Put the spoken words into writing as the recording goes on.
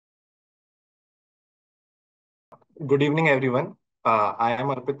Good evening, everyone. I am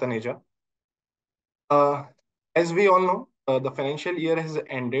Arpit Taneja. Uh, as we all know, the financial year has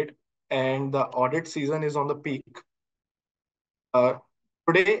ended and the audit season is on the peak. Uh,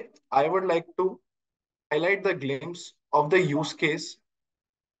 Today, I would like to highlight the glimpse of the use case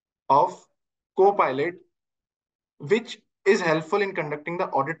of Copilot, which is helpful in conducting the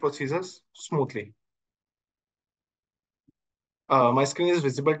audit procedures smoothly. My screen is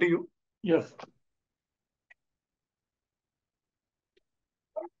visible to you. Yes.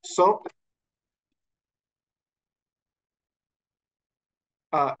 So,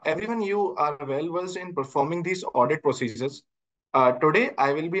 everyone, you are well versed in performing these audit procedures. Today,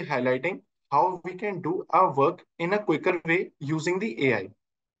 I will be highlighting how we can do our work in a quicker way using the AI.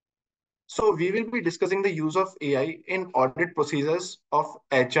 So, we will be discussing the use of AI in audit procedures of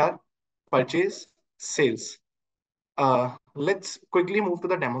HR, purchase, sales. Let's quickly move to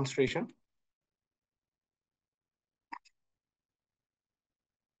the demonstration.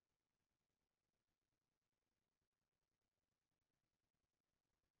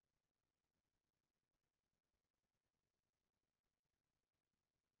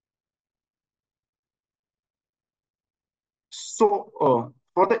 So,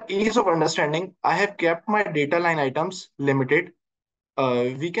 for the ease of understanding, I have kept my data line items limited.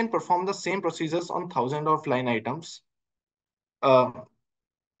 We can perform the same procedures on thousands of line items. Uh,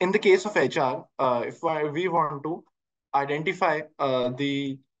 in the case of HR, if we want to identify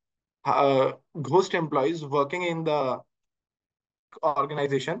the ghost employees working in the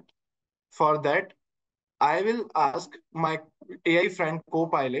organization, for that, I will ask my AI friend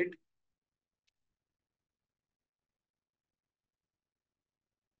Copilot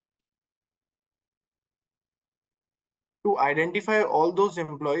to identify all those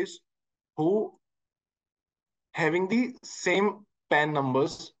employees who having the same PAN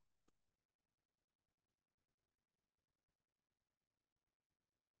numbers.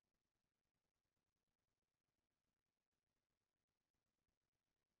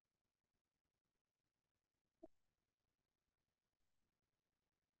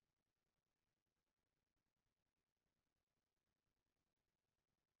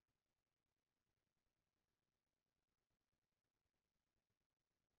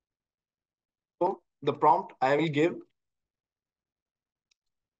 So the prompt I will give,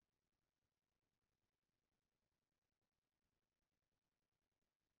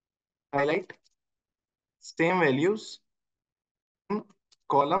 highlight same values in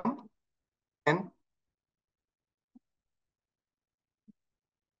column and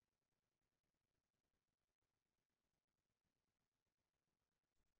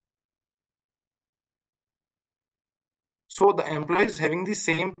so the employees having the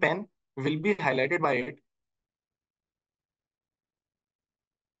same PAN will be highlighted by it.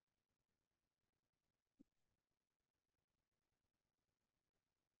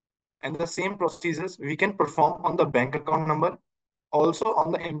 And the same procedures we can perform on the bank account number, also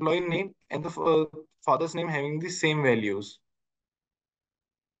on the employee name and the father's name having the same values.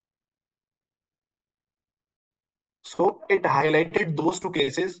 So it highlighted those two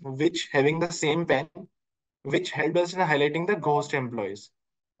cases which having the same PAN, which helped us in highlighting the ghost employees.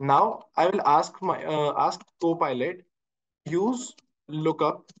 Now I will ask Copilot use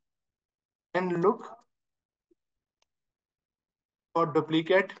lookup and look for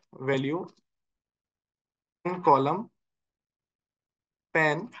duplicate value in column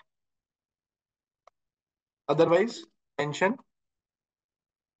PAN, otherwise mention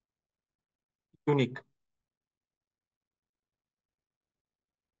unique.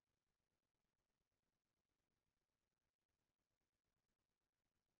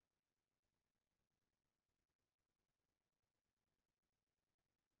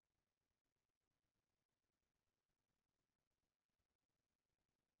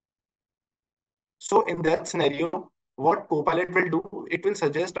 So in that scenario, what Copilot will do, it will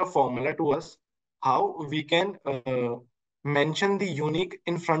suggest a formula to us how we can mention the unique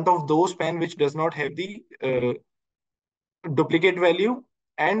in front of those pen which does not have the duplicate value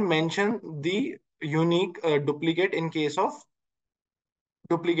and mention the unique duplicate in case of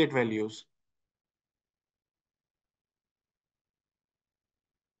duplicate values.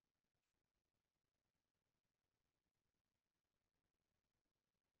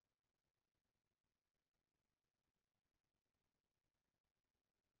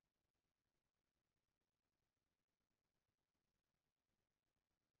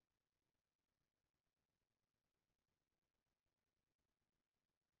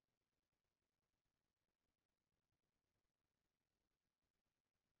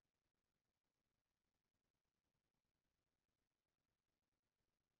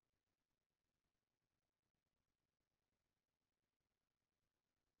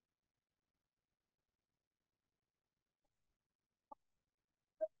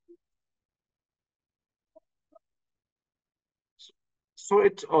 So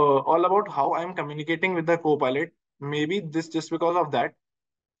it's all about how I'm communicating with the Copilot. Maybe this just because of that.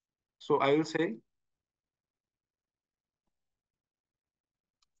 So I will say,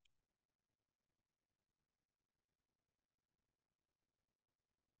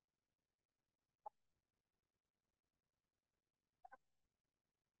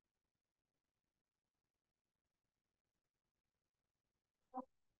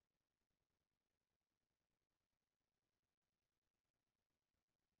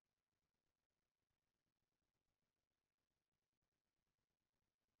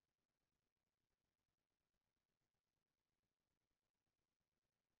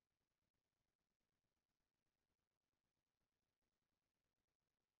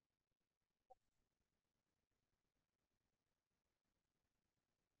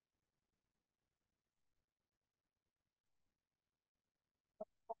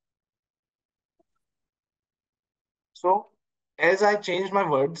 so as I changed my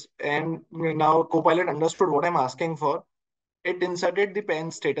words and now Copilot understood what I'm asking for, it inserted the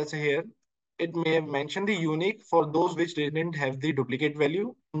pen status here. It may have mentioned the unique for those which didn't have the duplicate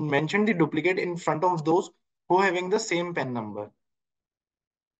value, mentioned the duplicate in front of those who having the same pen number.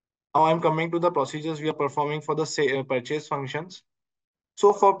 Now I'm coming to the procedures we are performing for the purchase functions.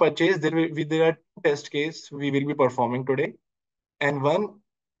 So for purchase, there are two test case we will be performing today. And one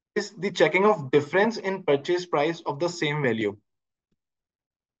is the checking of difference in purchase price of the same value.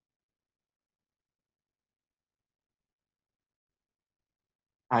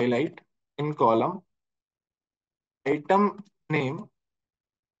 Highlight in column item name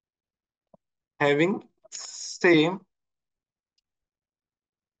having same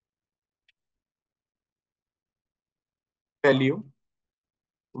value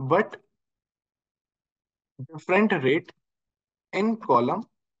but different rate in column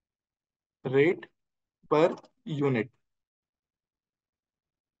rate per unit.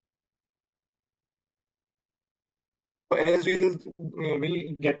 So as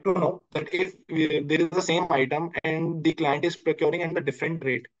will get to know that if there is the same item and the client is procuring at a different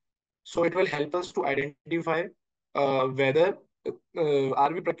rate, so it will help us to identify whether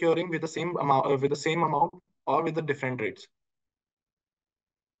are we procuring with the same amount or with the different rates.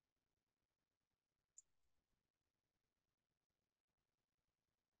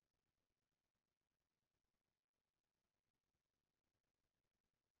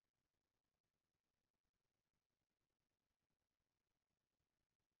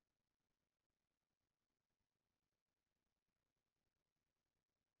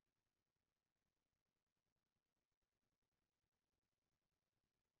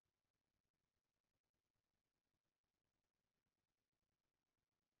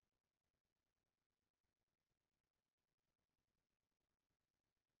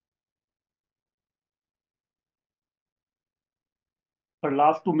 For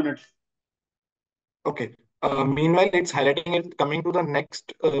last 2 minutes. Okay. Meanwhile, it's highlighting it coming to the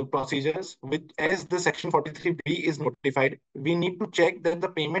next procedures. With as the section 43B is notified, we need to check that the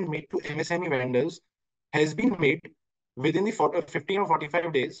payment made to MSME vendors has been made within the 15 or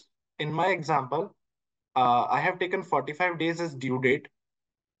 45 days. In my example, I have taken 45 days as due date.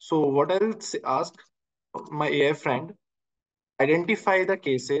 So what I'll ask my AI friend, identify the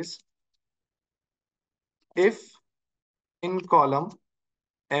cases if in column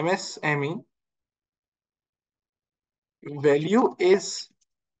MSME value is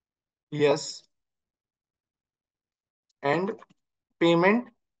yes and payment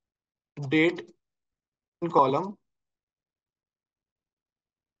date in column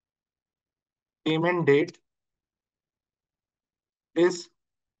payment date is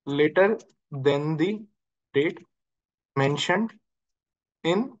later than the date mentioned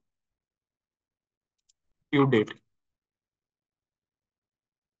in due date.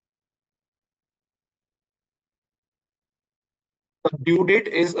 The due date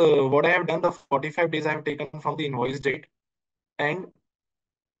is what I have done, the 45 days I have taken from the invoice date, and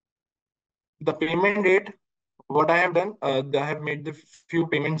the payment date, what I have done, I have made the few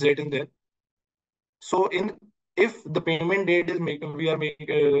payments date in there. So in if the payment date is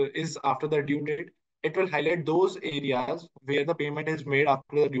is after the due date, it will highlight those areas where the payment is made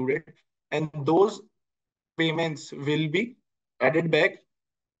after the due date, and those payments will be added back.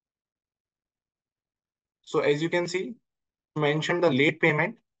 So as you can see, mention the late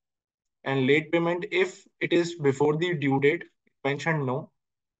payment, and late payment, if it is before the due date, mentioned no.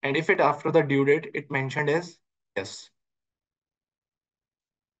 And if it after the due date, it mentioned as yes.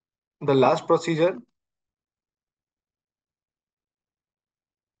 The last procedure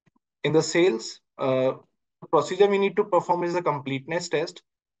in the sales procedure we need to perform is the completeness test.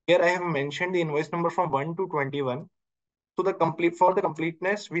 Here I have mentioned the invoice number from 1 to 21. So for the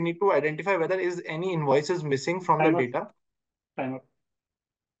completeness, we need to identify whether is any invoices missing from the Timer. data. Timer.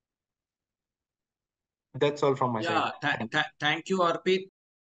 That's all from my Yeah, side. Thank you. thank you, Arpit.